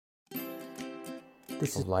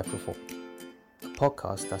This is Life Reform, a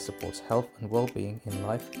podcast that supports health and well-being in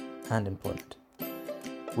life and employment.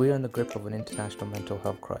 We are in the grip of an international mental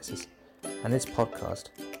health crisis, and this podcast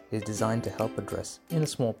is designed to help address, in a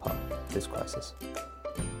small part, this crisis.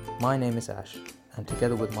 My name is Ash, and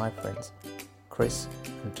together with my friends, Chris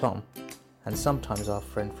and Tom, and sometimes our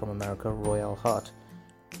friend from America, Royale Hart,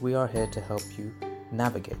 we are here to help you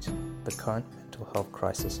navigate the current mental health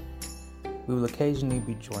crisis. We will occasionally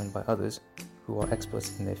be joined by others who are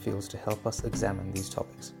experts in their fields to help us examine these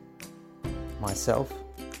topics. Myself,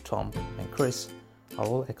 Tom, and Chris are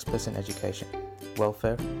all experts in education,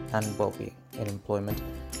 welfare, and well-being in employment,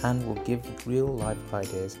 and will give real-life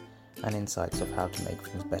ideas and insights of how to make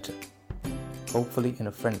things better, hopefully in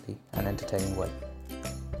a friendly and entertaining way.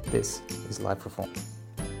 This is Life Reform.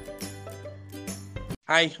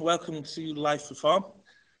 Hi, welcome to Life Reform.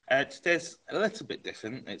 Today's a little bit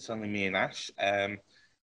different. It's only me and Ash,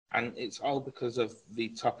 and it's all because of the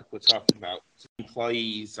topic we're talking about,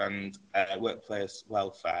 employees and workplace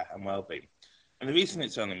welfare and well-being. And the reason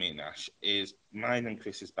it's only me and Ash is mine and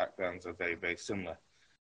Chris's backgrounds are very, very similar.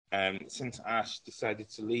 Since Ash decided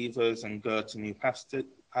to leave us and go to new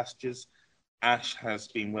pastures, Ash has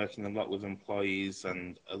been working a lot with employees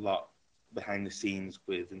and a lot behind the scenes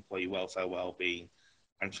with employee welfare, well-being,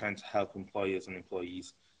 and trying to help employers and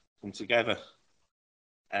employees come together.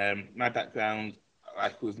 My background,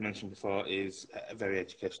 like we've mentioned before, is very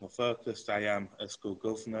educational focused. I am a school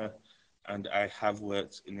governor and I have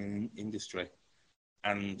worked in industry.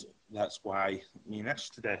 And that's why me and Ash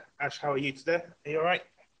today. Ash, how are you today? Are you all right?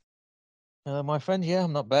 My friend, yeah,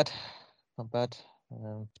 I'm not bad. Not bad.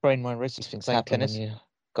 Sprained my wrist. These things happen when you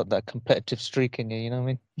got that competitive streak in you, you know what I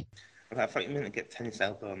mean? I thought you meant to get tennis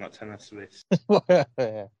elbow, not tennis wrist.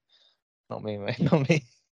 Yeah. Not me, mate. Not me.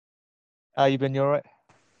 How you been? You all right?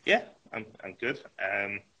 Yeah, I'm good.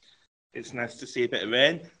 It's nice to see a bit of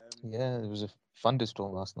rain. Yeah, there was a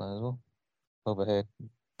thunderstorm last night as well over here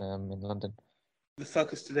in London. The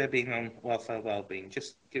focus today being on welfare well-being.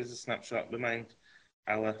 Just give us a snapshot, remind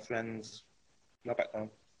our friends your background.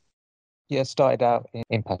 Yeah, started out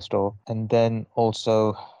in pastoral and then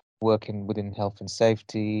also working within health and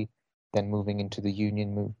safety, then moving into the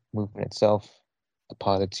union movement itself, the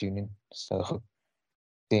pilots union. So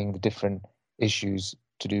seeing the different issues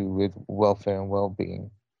to do with welfare and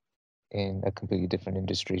well-being in a completely different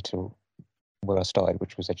industry to where I started,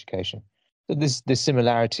 which was education. So there's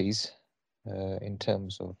similarities in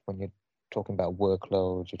terms of when you're talking about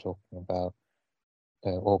workload, you're talking about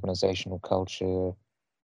organizational culture.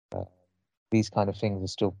 These kind of things are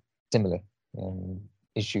still similar, and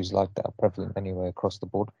issues like that are prevalent anyway across the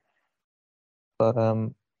board. But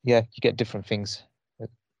yeah, you get different things,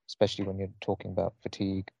 especially when you're talking about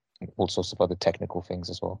fatigue and all sorts of other technical things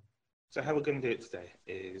as well. So how we're going to do it today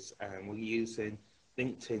is we're using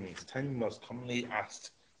LinkedIn's 10 most commonly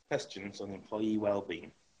asked questions on employee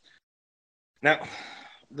well-being. Now,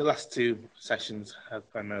 the last two sessions have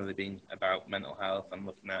primarily been about mental health and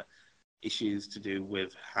looking at issues to do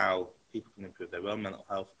with how people can improve their own mental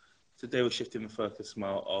health. Today we're shifting the focus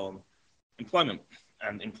more on employment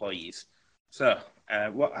and employees. So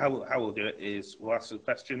how we'll do it is we'll ask the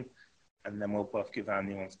question and then we'll both give our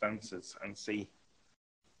nuanced answers and see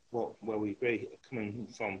where we agree. Coming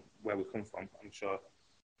from where we come from, I'm sure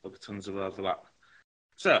there'll be tons of overlap.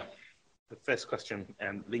 So the first question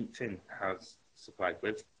LinkedIn has supplied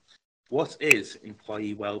with, what is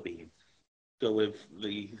employee well-being? Go with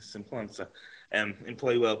the simple answer.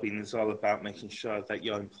 Employee well-being is all about making sure that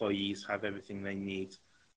your employees have everything they need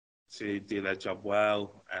to do their job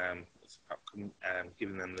well. It's about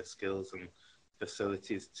giving them the skills and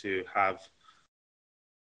facilities to have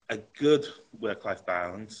a good work-life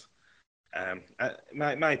balance.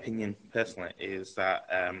 My opinion personally is that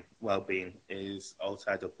well-being is all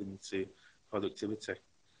tied up into productivity.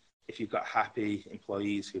 If you've got happy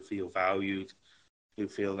employees who feel valued, who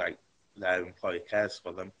feel like their employer cares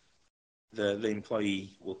for them, the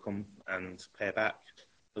employee will come and pay back.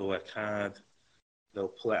 They'll work hard. They'll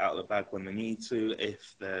pull it out of the bag when they need to.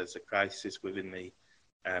 If there's a crisis within the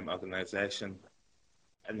organisation,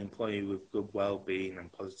 an employee with good well-being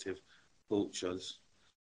and positive cultures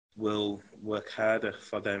will work harder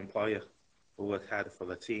for their employer, will work harder for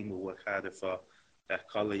their team, will work harder for their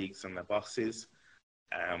colleagues and their bosses.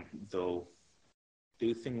 They'll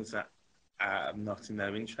do things that are not in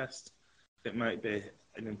their interest. It might be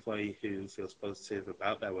an employee who feels positive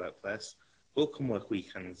about their workplace, will come work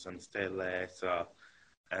weekends and stay late or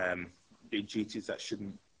do duties that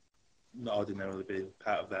shouldn't ordinarily be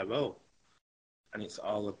part of their role. And it's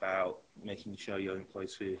all about making sure your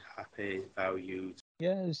employees feel happy, valued.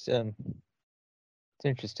 Yeah, it's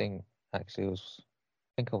interesting actually.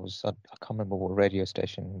 think I can't remember what radio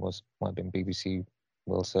station it was, might have been BBC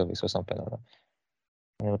World Service or something like that.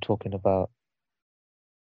 And they were talking about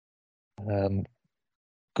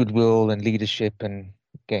goodwill and leadership and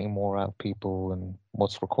getting more out of people and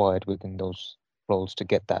what's required within those roles to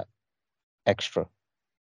get that extra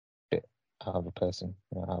bit out of a person,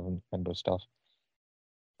 out of a member of staff.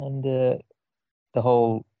 And the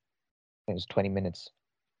whole, I think it was 20 minutes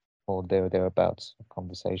or thereabouts of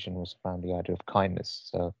conversation was around the idea of kindness.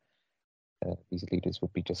 So these leaders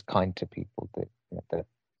would be just kind to people,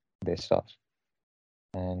 their staff.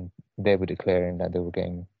 And they were declaring that they were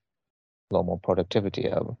getting a lot more productivity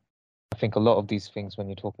out of them. I think a lot of these things, when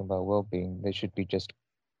you're talking about well-being, they should be just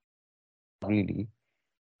really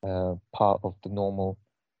part of the normal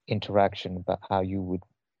interaction about how you would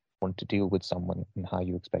want to deal with someone and how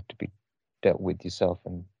you expect to be dealt with yourself,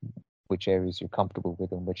 and which areas you're comfortable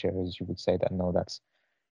with and which areas you would say that no,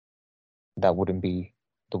 that wouldn't be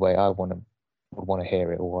the way I would want to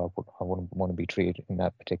hear it, or I wouldn't want to be treated in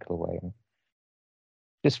that particular way. And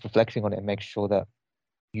just reflecting on it and make sure that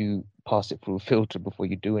you pass it through a filter before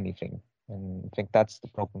you do anything. And I think that's the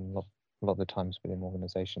problem a lot of the times within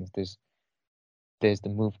organizations. There's the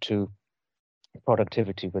move to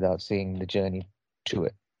productivity without seeing the journey to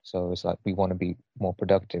it. So it's like, we want to be more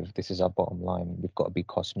productive. This is our bottom line. We've got to be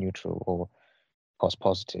cost neutral or cost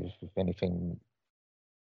positive. If anything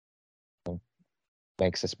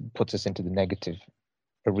puts us into the negative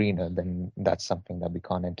arena, then that's something that we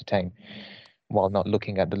can't entertain, while not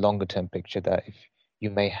looking at the longer term picture that if you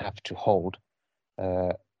may have to hold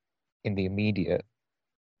in the immediate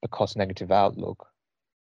a cost negative outlook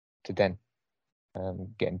to then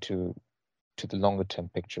get into the longer term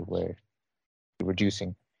picture where you're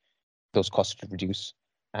reducing those costs to reduce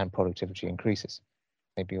and productivity increases.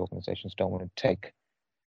 Maybe organizations don't want to take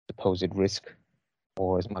supposed risk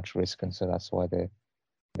or as much risk, and so that's why they're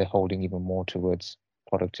holding even more towards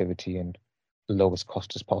productivity and the lowest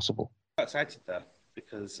cost as possible. I'm excited there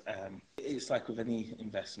because it's like with any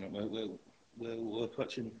investment, we're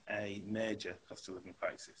approaching a major cost of living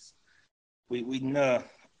crisis. We know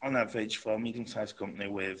on average for a medium-sized company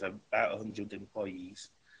with about 100 employees,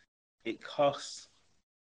 it costs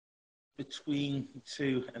between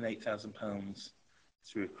 £2,000 and £8,000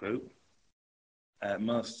 to recruit.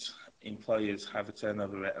 Most employers have a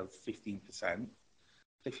turnover rate of 15%.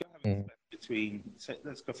 If you're having to spend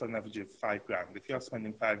let's go for an average of £5,000. If you're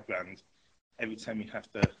spending £5,000 every time you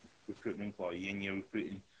have to recruit an employee, and you're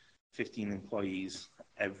recruiting 15 employees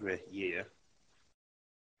every year,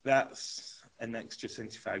 that's an extra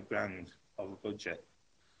 £75,000 of a budget.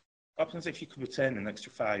 What happens if you could retain an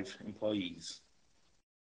extra 5 employees?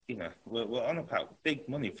 We're on about big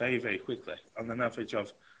money very, very quickly. On an average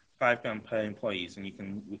of £5,000 per employees, and you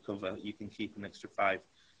can keep an extra 5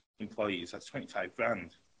 employees. That's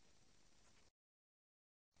 25,000.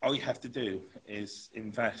 All you have to do is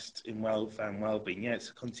invest in wealth and well-being. Yeah, it's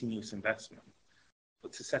a continuous investment,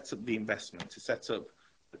 but to set up the investment, to set up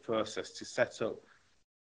the process, to set up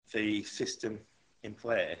the system in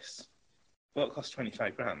place, well, it costs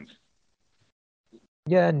 25,000.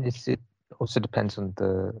 Yeah, and it also depends on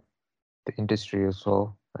the industry as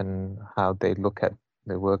well, and how they look at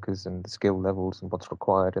their workers and the skill levels and what's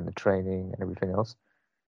required and the training and everything else.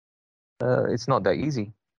 It's not that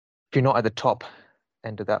easy. If you're not at the top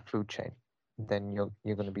end of that food chain, then you're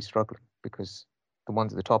going to be struggling, because the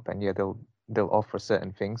ones at the top end, yeah, they'll offer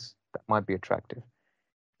certain things that might be attractive,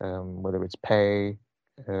 whether it's pay,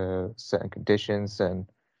 certain conditions and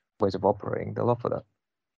ways of operating, they'll offer that.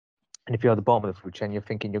 And if you're at the bottom of the food chain, you're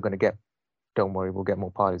thinking you're going to get, don't worry, we'll get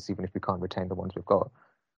more pilots even if we can't retain the ones we've got.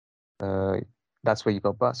 That's where you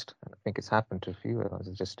go bust. And I think it's happened to a few airlines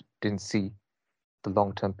that just didn't see the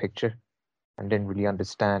long-term picture and didn't really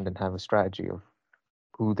understand and have a strategy of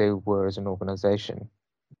who they were as an organization,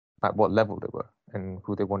 at what level they were, and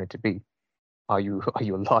who they wanted to be. Are you a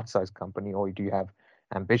large-sized company, or do you have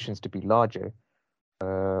ambitions to be larger?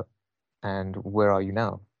 And where are you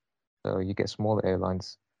now? So you get smaller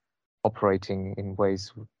airlines operating in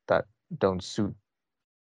ways that don't suit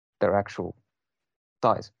their actual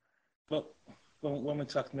size. Well, when we're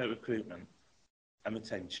talking about recruitment and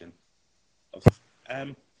retention,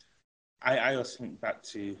 I also think back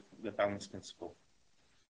to the balance principle.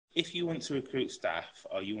 If you want to recruit staff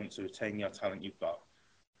or you want to retain your talent you've got,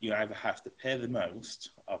 you either have to pay the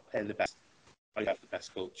most or pay the best, or you have the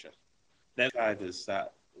best culture. They're drivers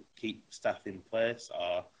that keep staff in place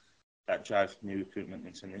or that drive new recruitment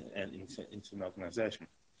into an organisation.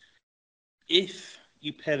 If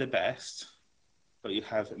you pay the best, but you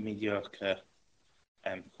have a mediocre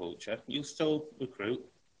culture, you'll still recruit.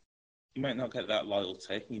 You might not get that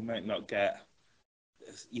loyalty. You might not get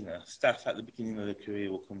staff at the beginning of their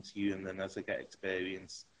career will come to you, and then as they get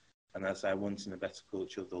experience and as they're wanting a better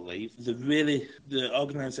culture, they'll leave. The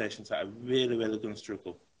organisations that are really, really going to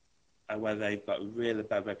struggle are where they've got a really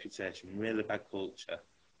bad reputation, really bad culture,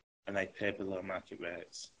 and they pay below market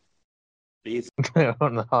rates. They're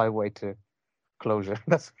on the highway to closure.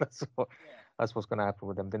 That's what's going to happen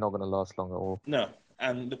with them. They're not going to last long at all. No,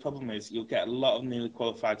 and the problem is you'll get a lot of newly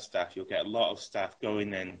qualified staff. You'll get a lot of staff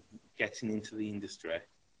going in, getting into the industry,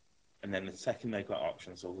 and then the second they've got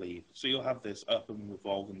options, they'll leave. So you'll have this open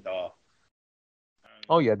revolving door.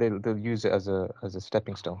 Oh yeah, they'll use it as a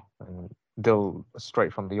stepping stone, and they'll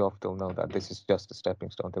straight from the off they'll know that this is just a stepping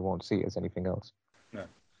stone. They won't see it as anything else. No,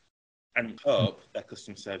 and hope their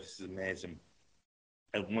customer service is amazing.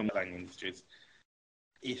 And women industries,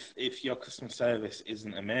 if your customer service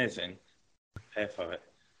isn't amazing, pay for it.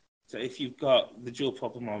 So if you've got the dual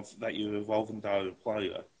problem of that you're a revolving door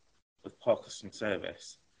employer with poor customer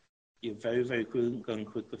service, you're very, very going to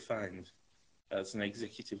quickly find as an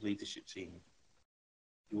executive leadership team,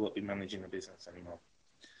 you won't be managing a business anymore.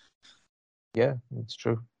 Yeah, it's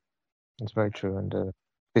true. It's very true. And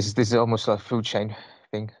this is almost like a food chain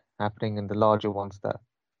thing happening, and the larger ones that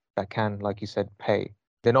can, like you said, pay.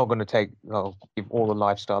 They're not going to give all the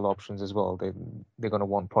lifestyle options as well. They're going to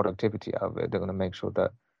want productivity out of it. They're going to make sure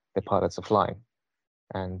that their pilots are flying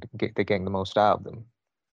and they're getting the most out of them.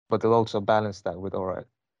 But they'll also balance that with, all right,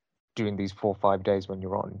 during these 4 or 5 days when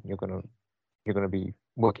you're on, you're going to be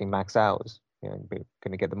working max hours. You're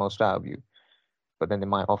going to get the most out of you. But then they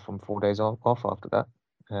might offer them 4 days off after that.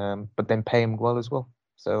 But then pay them well as well.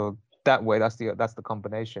 So that way, that's the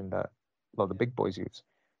combination that a lot of the big boys use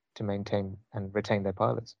to maintain and retain their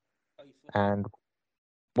pilots. And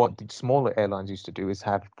what the smaller airlines used to do is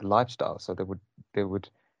have the lifestyle. So they would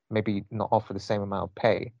maybe not offer the same amount of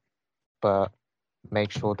pay, but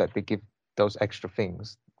make sure that they give those extra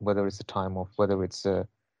things, whether it's the time off, whether it's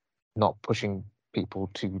not pushing people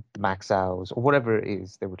to the max hours or whatever it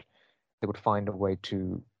is. They would find a way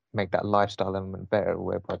to make that lifestyle element better,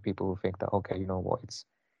 whereby people will think that, okay, you know what,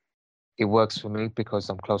 it works for me because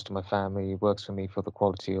I'm close to my family. It works for me for the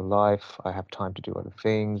quality of life. I have time to do other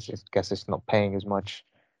things. I guess it's not paying as much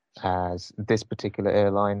as this particular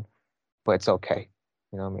airline, but it's okay.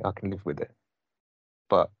 You know what I mean? I can live with it.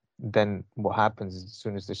 But then what happens is as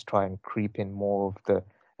soon as they try and creep in more of the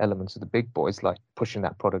elements of the big boys, like pushing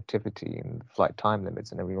that productivity and flight time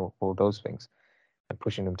limits and all those things, and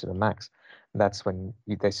pushing them to the max, that's when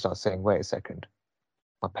they start saying, wait a second,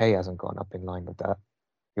 my pay hasn't gone up in line with that.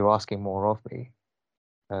 You're asking more of me.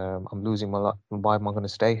 I'm losing my life. Why am I going to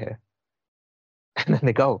stay here? And then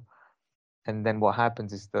they go. And then what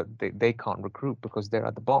happens is that they can't recruit because they're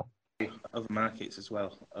at the bottom. Other markets as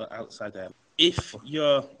well, outside there. If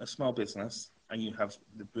you're a small business and you have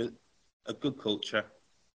a good culture,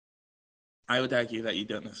 I would argue that you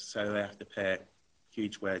don't necessarily have to pay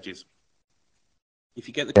huge wages. If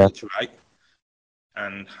you get the culture right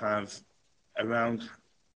and have around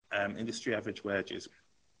industry average wages,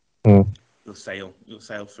 you'll sail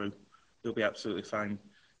through. You'll be absolutely fine.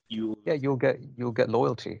 You'll get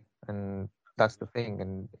loyalty, and that's the thing.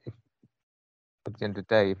 And if at the end of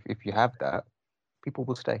the day, if you have that, people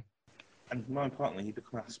will stay. And more importantly, you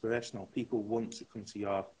become aspirational. People want to come to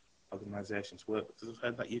your organisation to work because they've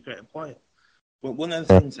heard that you're a great employer. But one of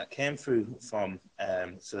the things that came through from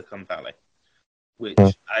Silicon Valley, which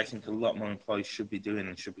I think a lot more employees should be doing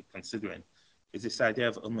and should be considering, is this idea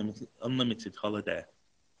of unlimited holiday.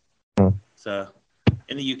 So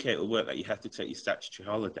in the UK, it will work that you have to take your statutory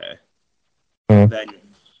holiday. Then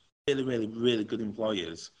really, really, really good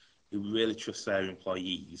employers who really trust their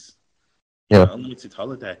employees, unlimited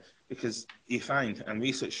holiday. Because you find, and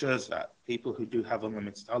research shows that people who do have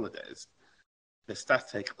unlimited holidays, their staff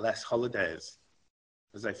take less holidays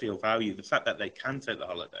because they feel valued. The fact that they can take the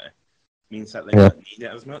holiday means that they don't need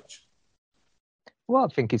it as much. Well, I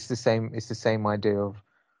think it's the same. It's the same idea of,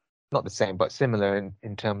 not the same, but similar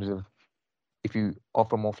in terms of if you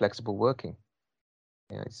offer more flexible working.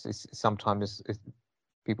 It's sometimes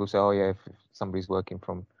people say, oh yeah, if somebody's working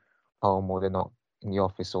from home or they're not in the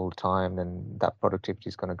office all the time, then that productivity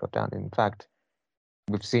is going to go down. In fact,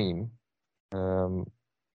 we've seen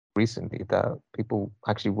recently that people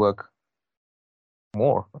actually work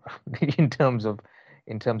more in terms of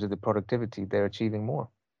the productivity. They're achieving more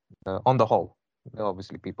on the whole. There are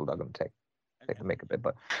obviously people that are going to take the make of it,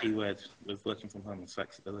 but keyword with working from home is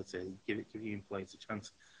flexibility. Give your employees a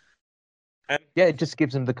chance. It just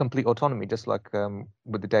gives them the complete autonomy, just like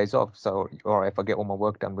with the days off. So, or if I get all my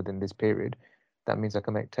work done within this period, that means I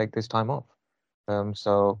can take this time off.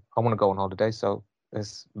 So I want to go on holiday, so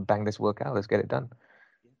let's bang this work out. Let's get it done.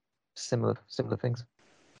 Similar things.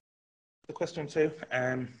 Question 2,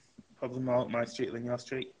 probably more up my street than your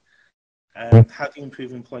street. How do you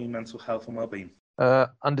improve employee mental health and well-being?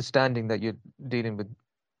 Understanding that you're dealing with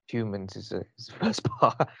humans is the first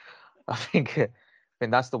part. I think,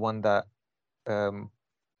 that's the one that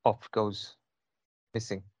oft goes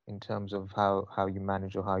missing in terms of how you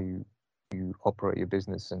manage or how you operate your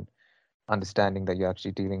business, and understanding that you're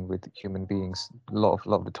actually dealing with human beings. A lot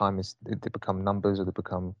of the time is they become numbers, or they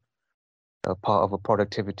become a part of a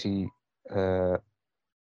productivity,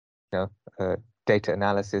 data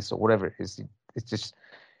analysis or whatever it is. It's just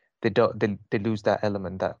they lose that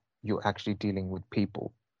element that you're actually dealing with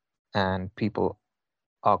people, and people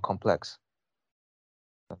are complex.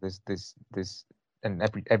 There's and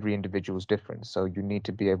every individual is different, so you need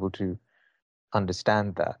to be able to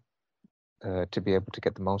understand that to be able to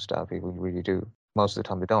get the most out of people. You really do. Most of the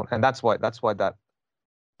time they don't, and that's why that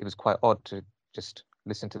it was quite odd to just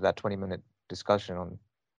listen to that 20-minute discussion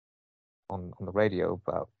on the radio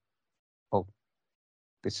about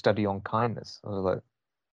this study on kindness. I was like,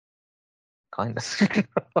 kindness?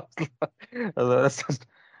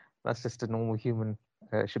 That's just a normal human.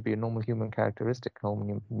 Should be a normal human characteristic,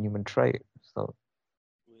 normal human trait. So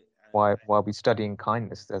why are we studying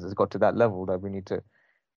kindness? As it's got to that level that we need to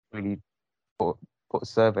really put a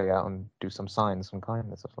survey out and do some science on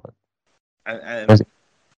kindness.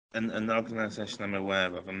 An organisation I'm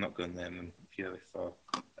aware of, I'm not going to name them purely for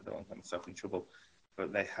I don't want to get myself in trouble,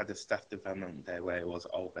 but they had a staff development day where it was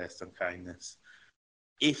all based on kindness.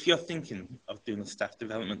 If you're thinking of doing a staff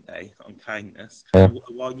development day on kindness, why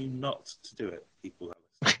are you not to do it, people?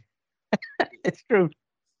 It's true.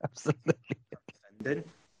 Absolutely.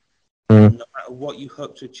 No matter what you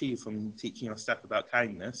hope to achieve from teaching your staff about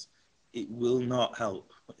kindness, it will not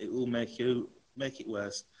help. It will make it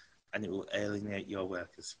worse, and it will alienate your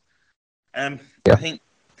workers. I think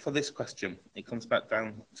for this question, it comes back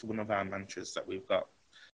down to one of our mantras that we've got,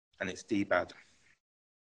 and it's DBAD.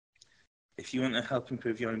 If you want to help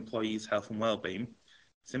improve your employees' health and well-being,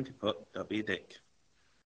 simply put, don't be a dick.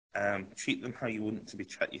 Treat them how you wouldn't to be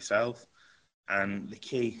treated yourself, and the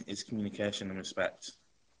key is communication and respect.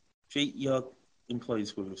 Treat your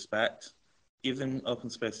employees with respect. Give them open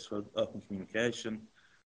spaces for open communication.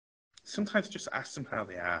 Sometimes just ask them how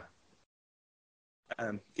they are.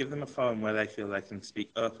 Give them a forum where they feel they can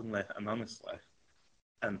speak openly and honestly,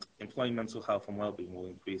 and employee mental health and well-being will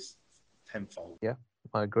increase tenfold. Yeah,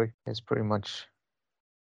 I agree. It's pretty much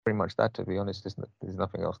that, to be honest. There's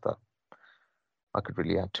nothing else that I could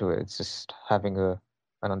really add to it. It's just having an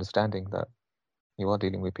understanding that you are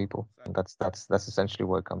dealing with people, and that's essentially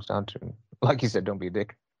what it comes down to. And like you said, don't be a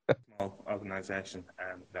dick. Small organisation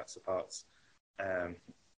that supports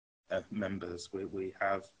members. We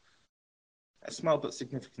have a small but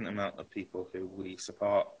significant amount of people who we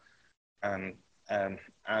support, and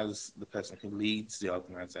as the person who leads the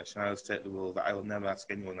organisation, I always take the rule that I will never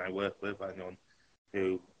ask anyone I work with, anyone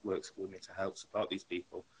who works with me to help support these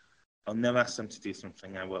people. I'll never ask them to do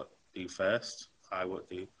something I won't do first. I won't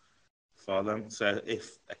do for them. So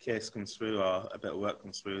if a case comes through or a bit of work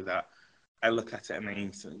comes through that I look at it and I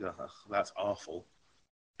instantly go, oh, that's awful,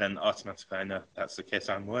 then automatically I know that's the case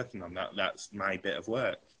I'm working on. That's my bit of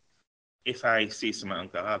work. If I see something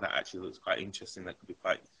and go, oh, that actually looks quite interesting, that could be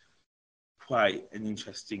quite an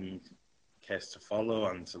interesting case to follow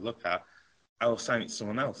and to look at, I will assign it to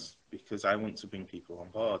someone else because I want to bring people on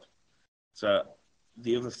board. So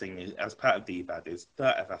the other thing is, as part of DBAD, is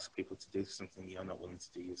don't ever ask people to do something you're not willing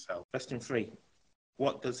to do yourself. Question 3,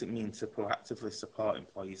 what does it mean to proactively support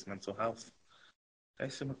employees' mental health?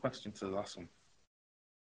 Very similar question to the last one.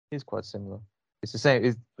 It's quite similar. It's the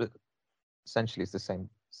same. Essentially, it's the same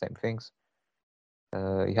things.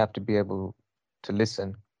 You have to be able to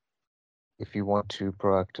listen if you want to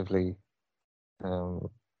proactively,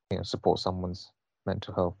 support someone's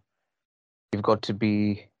mental health. You've got to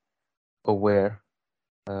be aware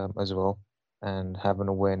as well, and have an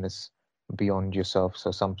awareness beyond yourself.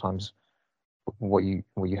 So sometimes what you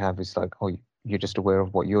have is like, oh, you're just aware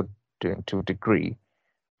of what you're doing to a degree,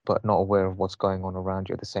 but not aware of what's going on around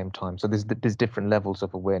you at the same time. So there's different levels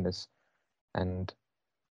of awareness, and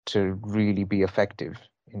to really be effective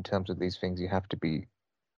in terms of these things, you have to be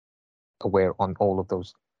aware on all of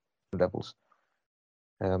those levels.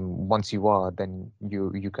 Once you are, then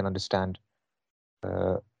you can understand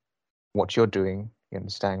what you're doing. You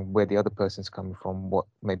understand where the other person's coming from, what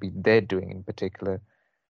maybe they're doing in particular,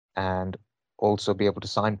 and also be able to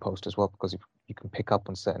signpost as well, because if you can pick up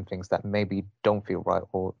on certain things that maybe don't feel right,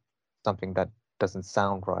 or something that doesn't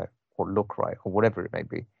sound right or look right, or whatever it may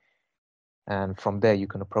be. And from there, you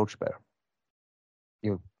can approach better.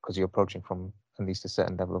 Because you're approaching from at least a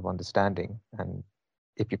certain level of understanding. And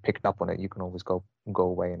if you picked up on it, you can always go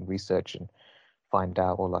away and research and find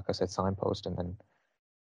out, or like I said, signpost, and then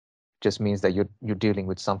just means that you're dealing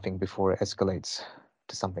with something before it escalates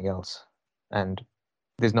to something else. And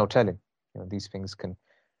there's no telling. These things can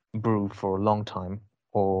brew for a long time,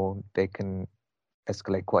 or they can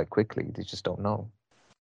escalate quite quickly. They just don't know.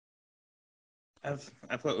 I've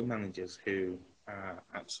worked with managers who are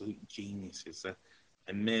absolute geniuses. They're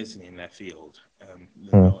amazing in their field.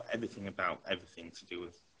 They know everything about everything to do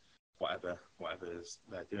with whatever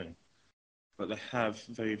they're doing, but they have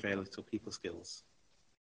very, very little people skills.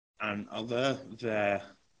 And although they're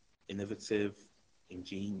innovative,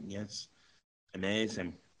 ingenious,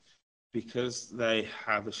 amazing, because they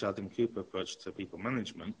have a Sheldon Cooper approach to people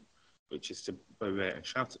management, which is to berate and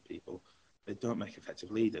shout at people, they don't make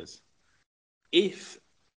effective leaders. If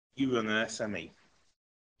you run an SME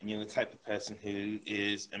and you're the type of person who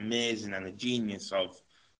is amazing and a genius of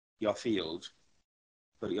your field,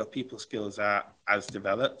 but your people skills are as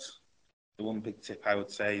developed, the one big tip I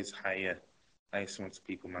would say is hire someone to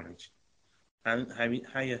people manage. And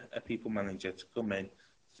hire a people manager to come in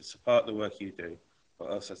to support the work you do, but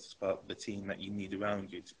also to support the team that you need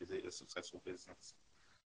around you to be a successful business.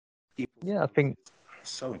 I think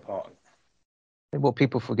it's so important. What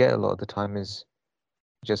people forget a lot of the time is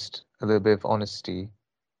just a little bit of honesty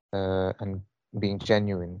and being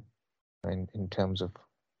genuine in terms of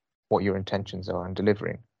what your intentions are and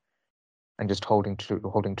delivering, and just holding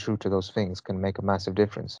true to those things can make a massive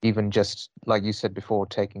difference. Even just like you said before,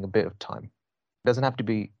 taking a bit of time. It doesn't have to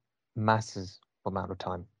be masses amount of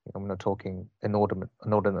time. I'm not talking inordinate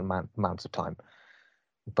amounts of time,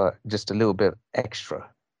 but just a little bit extra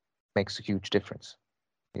makes a huge difference.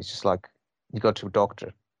 It's just like you go to a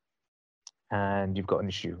doctor and you've got an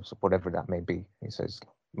issue, so whatever that may be. He says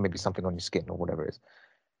maybe something on your skin or whatever it is,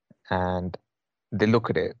 and they look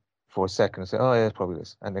at it for a second and say, "Oh yeah, it's probably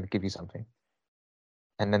this," and then give you something.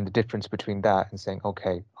 And then the difference between that and saying,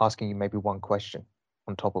 "Okay," asking you maybe one question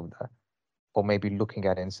on top of that, or maybe looking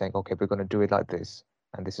at it and saying, "Okay, we're going to do it like this,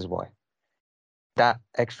 and this is why." That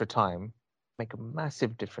extra time make a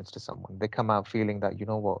massive difference to someone. They come out feeling that, you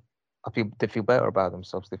know what, they feel better about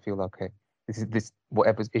themselves. They feel okay, this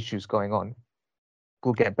whatever issue's going on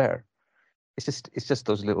will get better. It's just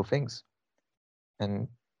those little things, and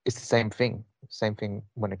it's the same thing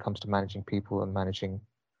when it comes to managing people and managing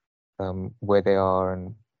where they are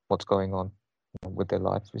and what's going on with their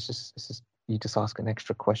life. It's just you just ask an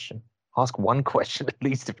extra question, ask one question at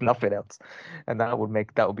least, if nothing else, and that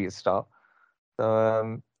would be a start.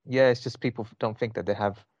 So it's just people don't think that they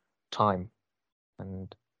have time,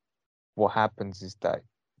 and what happens is that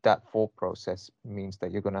thought process means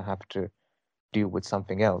that you're going to have to deal with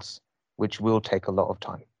something else, which will take a lot of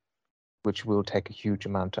time, which will take a huge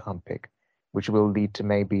amount to unpick, which will lead to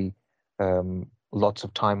maybe lots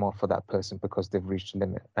of time off for that person because they've reached a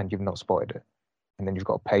limit and you've not spotted it, and then you've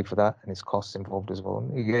got to pay for that, and there's costs involved as well.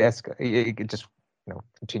 It just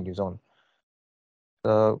continues on.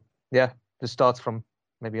 So it starts from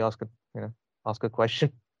maybe ask a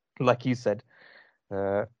question, like you said.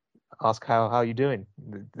 Ask how you doing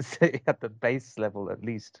at the base level, at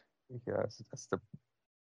least. That's the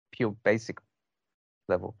pure basic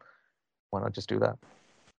level. Why not just do that?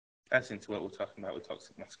 That's into what we're talking about with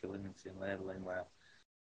toxic masculinity and labeling, where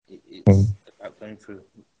it's about going through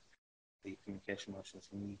the communication motions.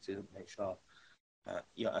 You need to make sure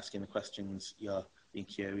you're asking the questions, you're being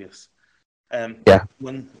curious.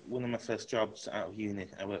 One of my first jobs out of uni,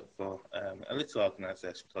 I worked for a little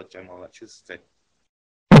organisation called General Electricity.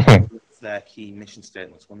 Their key mission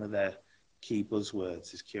statements, one of their key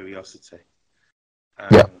buzzwords is curiosity.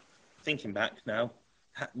 Thinking back now,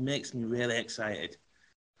 that makes me really excited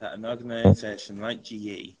that an organisation like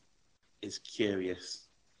GE is curious.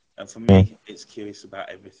 And for me, it's curious about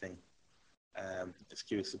everything. It's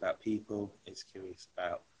curious about people, it's curious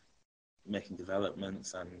about making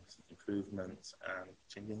developments and improvements and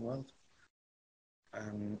changing the world.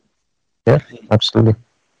 Absolutely.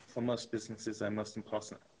 For most businesses, their most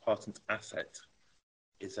important asset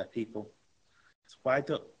is their people. So why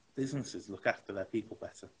don't businesses look after their people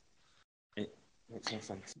better? It makes no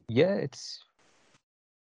sense.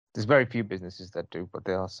 There's very few businesses that do, but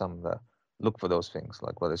there are some that look for those things,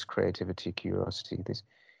 like whether it's creativity, curiosity,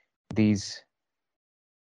 these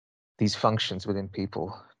functions within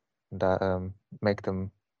people that make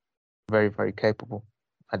them very, very capable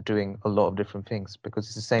at doing a lot of different things, because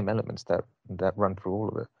it's the same elements that run through all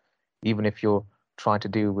of it. Even if you're trying to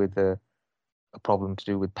deal with a problem to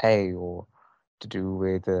do with pay or to do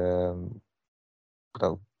with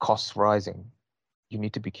costs rising, you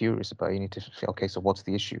need to be curious about it. You need to say, okay, so what's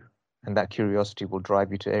the issue? And that curiosity will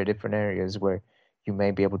drive you to different areas where you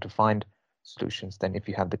may be able to find solutions. Then if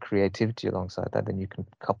you have the creativity alongside that, then you can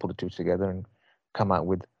couple the two together and come out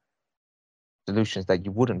with solutions that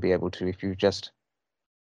you wouldn't be able to if you just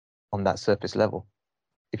on that surface level,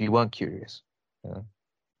 if you weren't curious. You know?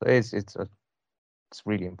 So it's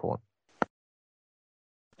really important.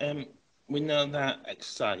 We know that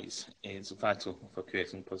exercise is vital for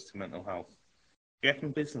creating positive mental health. Do you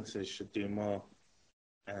reckon businesses should do more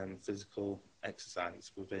physical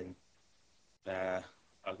exercise within their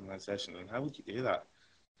organisation, and how would you do that?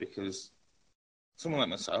 Because someone like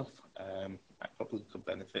myself, I probably could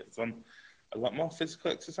benefit from a lot more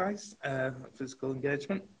physical exercise, physical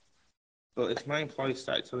engagement. But if my employer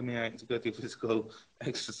started telling me I had to go do physical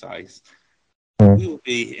exercise, we will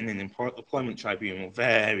be in an employment tribunal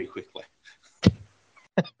very quickly.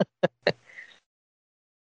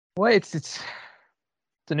 Well, it's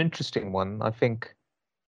an interesting one. I think,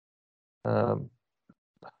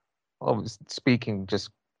 speaking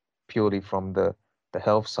just purely from the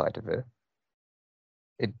health side of it,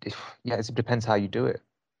 it depends how you do it.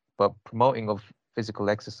 But promoting of physical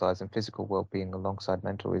exercise and physical well-being alongside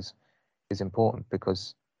mental is important,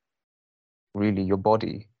 because really your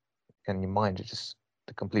body and your mind are just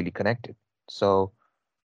completely connected. So,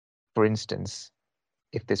 for instance,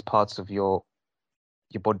 if there's parts of your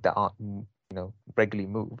body that aren't regularly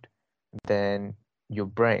moved, then your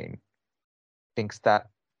brain thinks that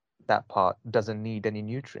part doesn't need any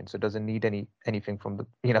nutrients, or doesn't need anything from the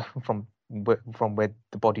from where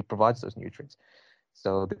the body provides those nutrients.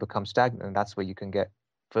 So they become stagnant, and that's where you can get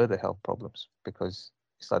further health problems, because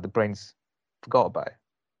it's like the brain's forgot about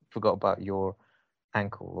your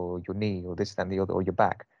ankle or your knee or this, that, and the other, or your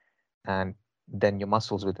back, and then your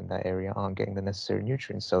muscles within that area aren't getting the necessary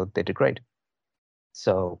nutrients, so they degrade.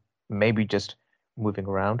 So maybe just moving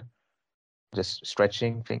around, just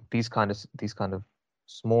stretching, these kind of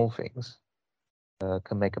small things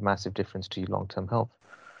can make a massive difference to your long-term health.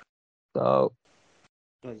 So,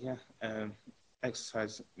 well, yeah,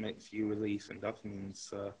 exercise makes you release endorphins,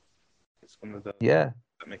 so it's one of those that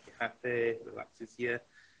make you happy, relaxes you,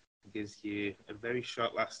 gives you a very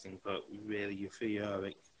short-lasting but really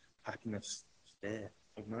euphoric happiness state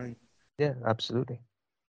of mind. Yeah, absolutely.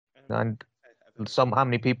 And how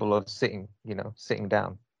many people are sitting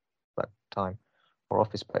down that time, or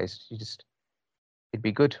office space? It'd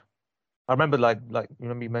be good. I remember, like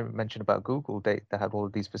you mentioned about Google. They had all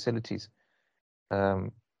of these facilities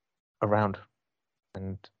around,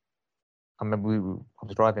 and I remember I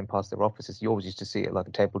was driving past their offices. You always used to see it, like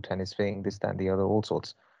a table tennis thing, this, that, and the other, all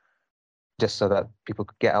sorts, just so that people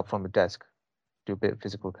could get up from the desk, do a bit of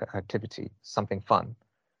physical activity, something fun,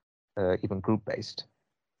 even group based,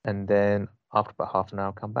 and then after about half an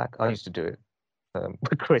hour, come back. I used to do it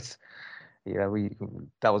with Chris.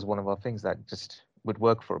 That was one of our things that just would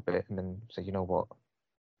work for a bit, and then say, you know what,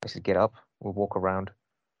 I should get up, we'll walk around,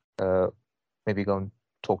 maybe go and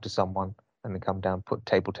talk to someone, and then come down, put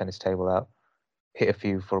table tennis table out, hit a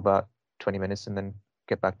few for about 20 minutes, and then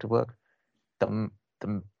get back to work. The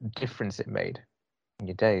difference it made in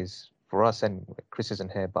your days, for us, and Chris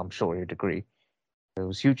isn't here, but I'm sure he'd agree, it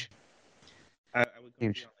was huge. I would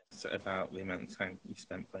huge. Be honest about the amount of time you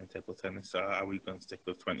spent playing table tennis, so are we going to stick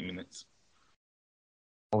with 20 minutes?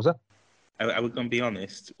 What was that? I was going to be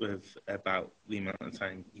honest about the amount of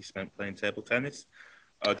time you spent playing table tennis.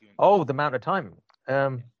 The amount of time.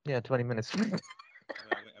 20 minutes. I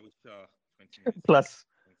was sure 20 minutes.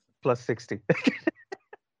 Plus 60.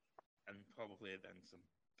 And probably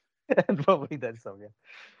then some. Yeah.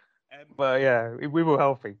 But yeah, we were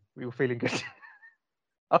healthy. We were feeling good.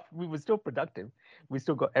 We were still productive. We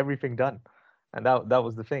still got everything done. And that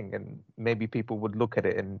was the thing. And maybe people would look at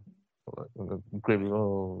it and grumpy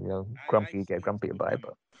about it.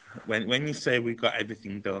 But when you say we got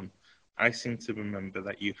everything done, I seem to remember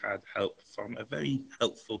that you had help from a very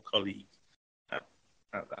helpful colleague at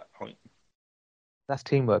that point. That's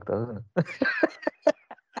teamwork, though, isn't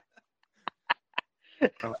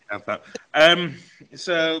it? I'll have that.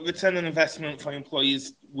 So, return on investment for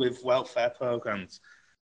employees with welfare programs.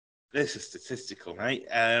 This is statistical, right?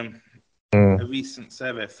 A recent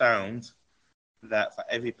survey found that for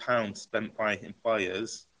every £1 spent by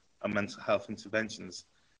employers on mental health interventions,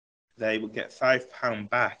 they would get £5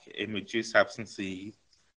 back in reduced absenteeism,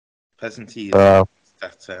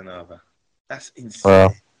 staff turnover. That's insane.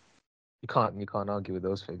 You can't argue with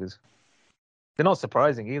those figures. They're not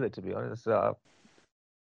surprising either, to be honest. They're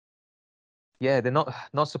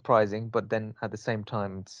not surprising, but then at the same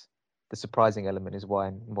time, it's the surprising element is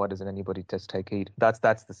why doesn't anybody just take heed? That's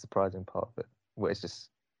the surprising part of it, where it's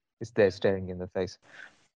there staring you in the face.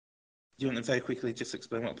 Do you want to very quickly just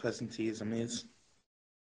explain what presenteeism is?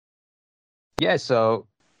 Yeah, so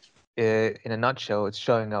in a nutshell, it's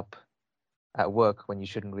showing up at work when you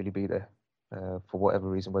shouldn't really be there for whatever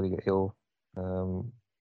reason, whether you're ill.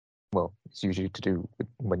 Well, it's usually to do with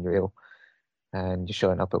when you're ill, and you're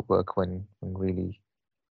showing up at work when really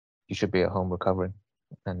you should be at home recovering,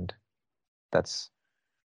 and that's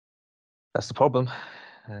the problem.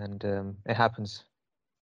 And it happens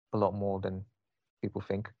a lot more than people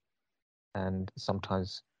think, and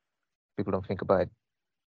sometimes people don't think about it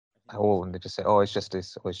at all, and they just say, "Oh, it's just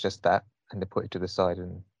this, or it's just that," and they put it to the side,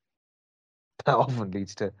 and that often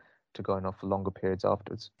leads to going off for longer periods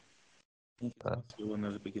afterwards. I think it's also one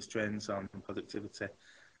of the biggest trends on productivity.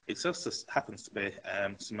 It just happens to be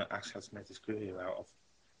something Ash has made his career out of.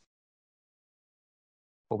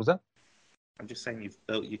 What was that? I'm just saying you've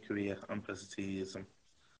built your career on presenteeism.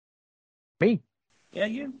 Me? Yeah,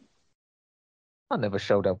 you. I never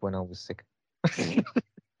showed up when I was sick. You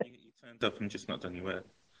turned up and just not done your work.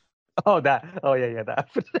 Oh, that. Oh, yeah, that.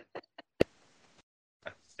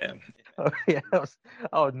 Yeah. Oh, yeah,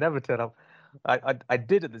 I would never turn up. I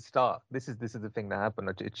did at the start. This is the thing that happened.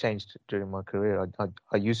 It changed during my career.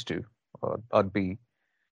 I used to. I'd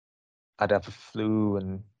have a flu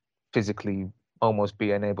and physically almost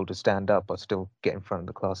be unable to stand up, but still get in front of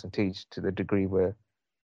the class and teach, to the degree where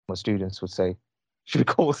my students would say, "Should we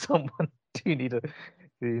call someone? Do you need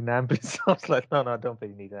an ambulance?" I was like, "No, I don't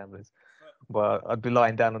think you need an ambulance." But I'd be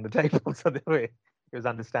lying down on the table, so it was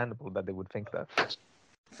understandable that they would think that.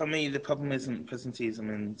 For me, the problem isn't presenteeism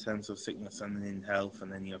in terms of sickness and in health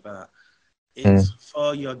and any of that. It's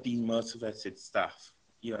for your demotivated staff,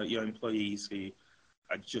 your employees who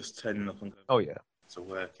are just turning up and going to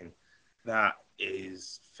working. That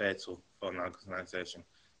is fatal for an organisation.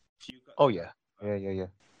 Yeah.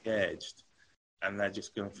 Engaged, and they're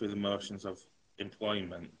just going through the motions of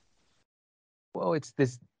employment. Well,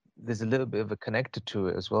 there's a little bit of a connector to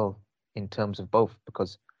it as well, in terms of both,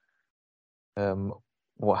 because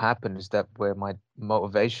what happened is that where my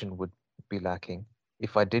motivation would be lacking,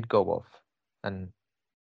 if I did go off and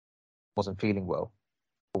wasn't feeling well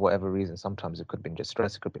for whatever reason, sometimes it could have been just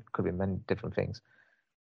stress, it could be many different things,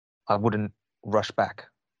 I wouldn't rush back.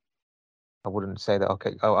 I wouldn't say that,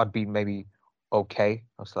 okay, I'd be maybe okay.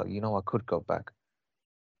 I was like, I could go back.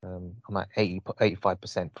 I'm at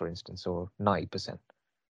 85%, for instance, or 90%.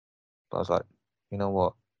 But I was like, you know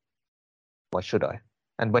what? Why should I?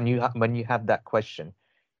 And when you have that question,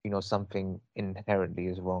 something inherently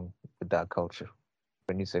is wrong with that culture.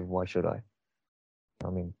 When you say, why should I? I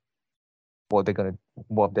mean, what have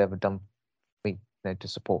they ever done for me, to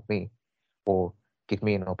support me, or give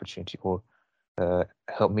me an opportunity, or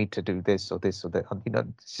help me to do this or this or that?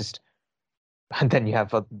 It's just, and then you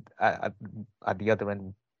have at the other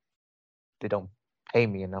end, they don't pay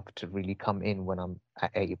me enough to really come in when I'm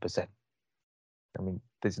at 80%. I mean,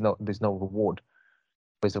 there's no reward.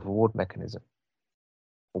 There's a reward mechanism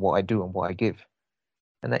for what I do and what I give,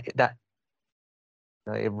 and that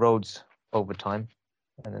erodes over time,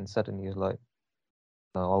 and then suddenly you're like,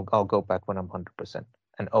 no, I'll go back when I'm 100%,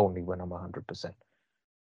 and only when I'm 100%.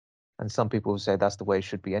 And some people say that's the way it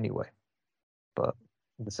should be anyway. But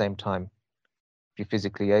at the same time, if you're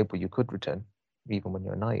physically able, you could return even when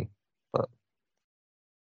you're 90. But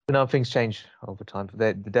things change over time.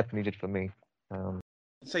 They definitely did for me.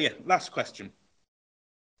 So yeah, last question.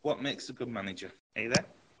 What makes a good manager? Are you there?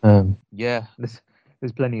 Yeah, there's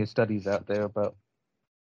plenty of studies out there about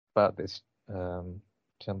this, in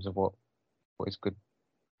terms of what is good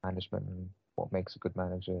management and what makes a good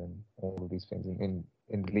manager, and all of these things in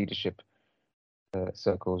the leadership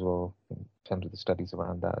circles, or in terms of the studies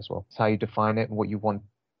around that as well. It's how you define it and what you want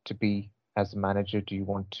to be as a manager. Do you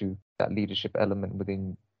want that leadership element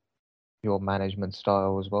within your management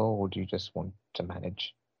style as well, or do you just want to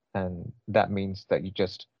manage? And that means that you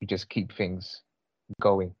just keep things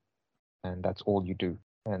going, and that's all you do.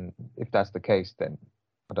 And if that's the case, then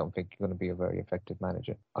I don't think you're going to be a very effective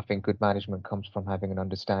manager. I think good management comes from having an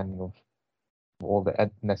understanding of all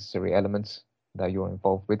the necessary elements that you're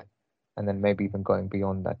involved with, and then maybe even going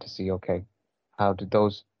beyond that to see, okay, how do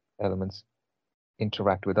those elements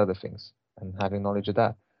interact with other things, and having knowledge of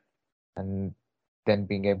that, and then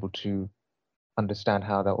being able to understand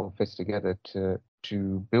how that all fits together to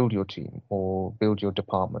build your team or build your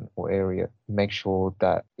department or area, make sure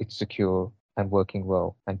that it's secure and working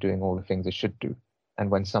well and doing all the things it should do.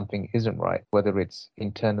 And when something isn't right, whether it's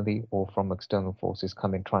internally or from external forces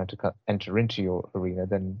coming trying to enter into your arena,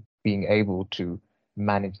 then being able to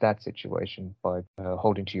manage that situation by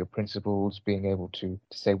holding to your principles, being able to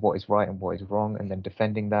say what is right and what is wrong, and then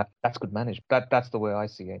defending that. That's good management. That's the way I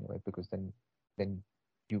see it anyway, because then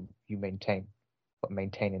you maintain, but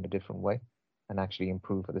maintain in a different way, and actually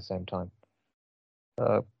improve at the same time.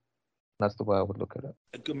 That's the way I would look at it.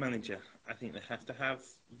 A good manager, I think they have to have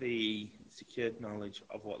the secured knowledge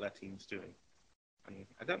of what their team's doing. And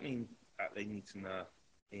I don't mean that they need to know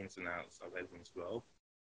the ins and outs of everyone's role.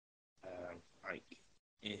 Like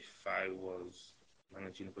if I was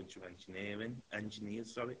managing a bunch of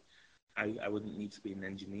engineers, I wouldn't need to be an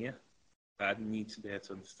engineer. I'd need to be able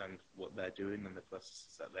to understand what they're doing and the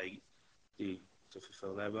processes that they do to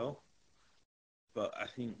fulfill their role. But I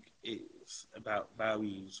think it's about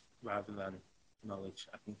values rather than knowledge.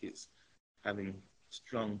 I think it's having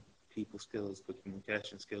strong people skills, good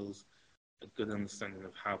communication skills, a good understanding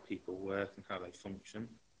of how people work and how they function,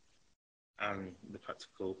 and the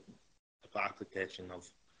practical application of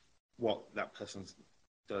what that person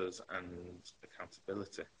does and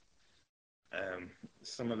accountability.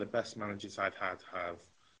 Some of the best managers I've had have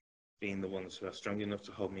been the ones who are strong enough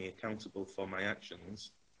to hold me accountable for my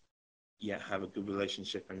actions, yet have a good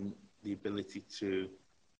relationship and the ability to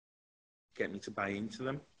get me to buy into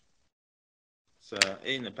them. So it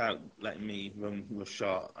ain't about letting me run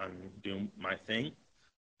short and do my thing.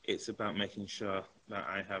 It's about making sure that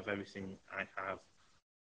I have everything I have,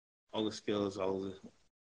 all the skills, all the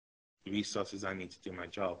resources I need to do my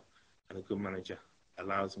job. And a good manager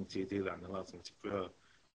allows me to do that and allows me to grow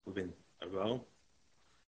within a role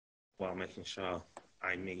while making sure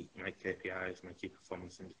I meet my KPIs, my key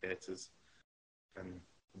performance indicators, and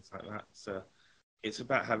things like that. So it's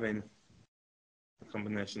about having a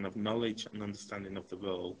combination of knowledge and understanding of the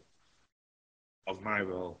role, of my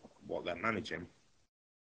role, what they're managing,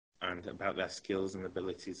 and about their skills and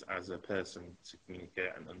abilities as a person to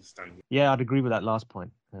communicate and understand. Yeah, I'd agree with that last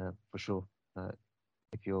point for sure.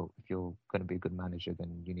 If you're going to be a good manager,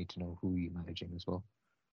 then you need to know who you're managing as well.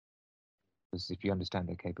 Because if you understand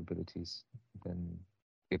their capabilities, then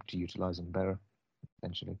you're able to utilize them better,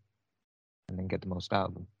 essentially, and then get the most out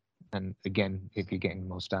of them. And again, if you're getting the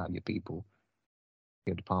most out of your people,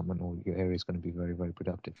 your department or your area is going to be very, very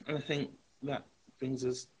productive. And I think that brings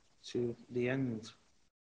us to the end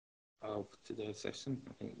of today's session.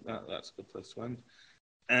 I think that's a good place to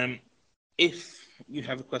end. If you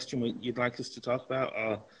have a question you'd like us to talk about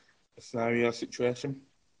or a scenario or situation,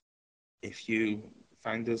 if you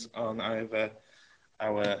find us on either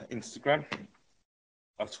our Instagram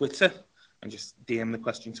or Twitter and just DM the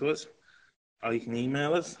question to us, or you can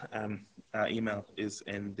email us. Our email is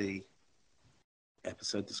in the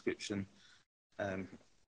episode description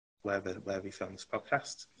wherever you found this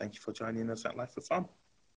podcast. Thank you for joining us at Life Reform.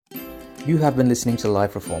 You have been listening to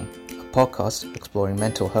Life Reform, a podcast exploring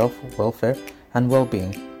mental health, welfare, and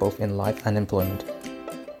well-being, both in life and employment.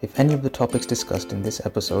 If any of the topics discussed in this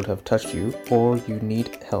episode have touched you or you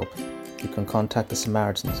need help, you can contact the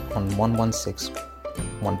Samaritans on 116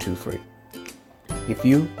 123. If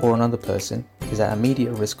you or another person is at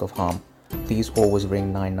immediate risk of harm, please always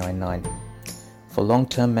ring 999. For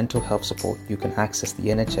long-term mental health support, you can access the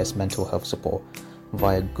NHS mental health support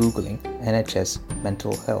via Googling NHS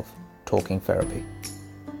Mental Health Talking Therapy.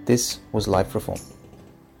 This was Life Reform.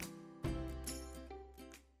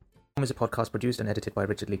 Is a podcast produced and edited by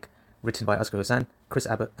Richard Leake, written by Oscar Hussain, Chris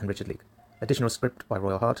Abbott and Richard Leake. Additional script by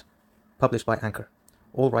Royal Hart, published by Anchor.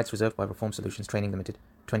 All rights reserved by Reform Solutions Training Limited,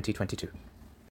 2022.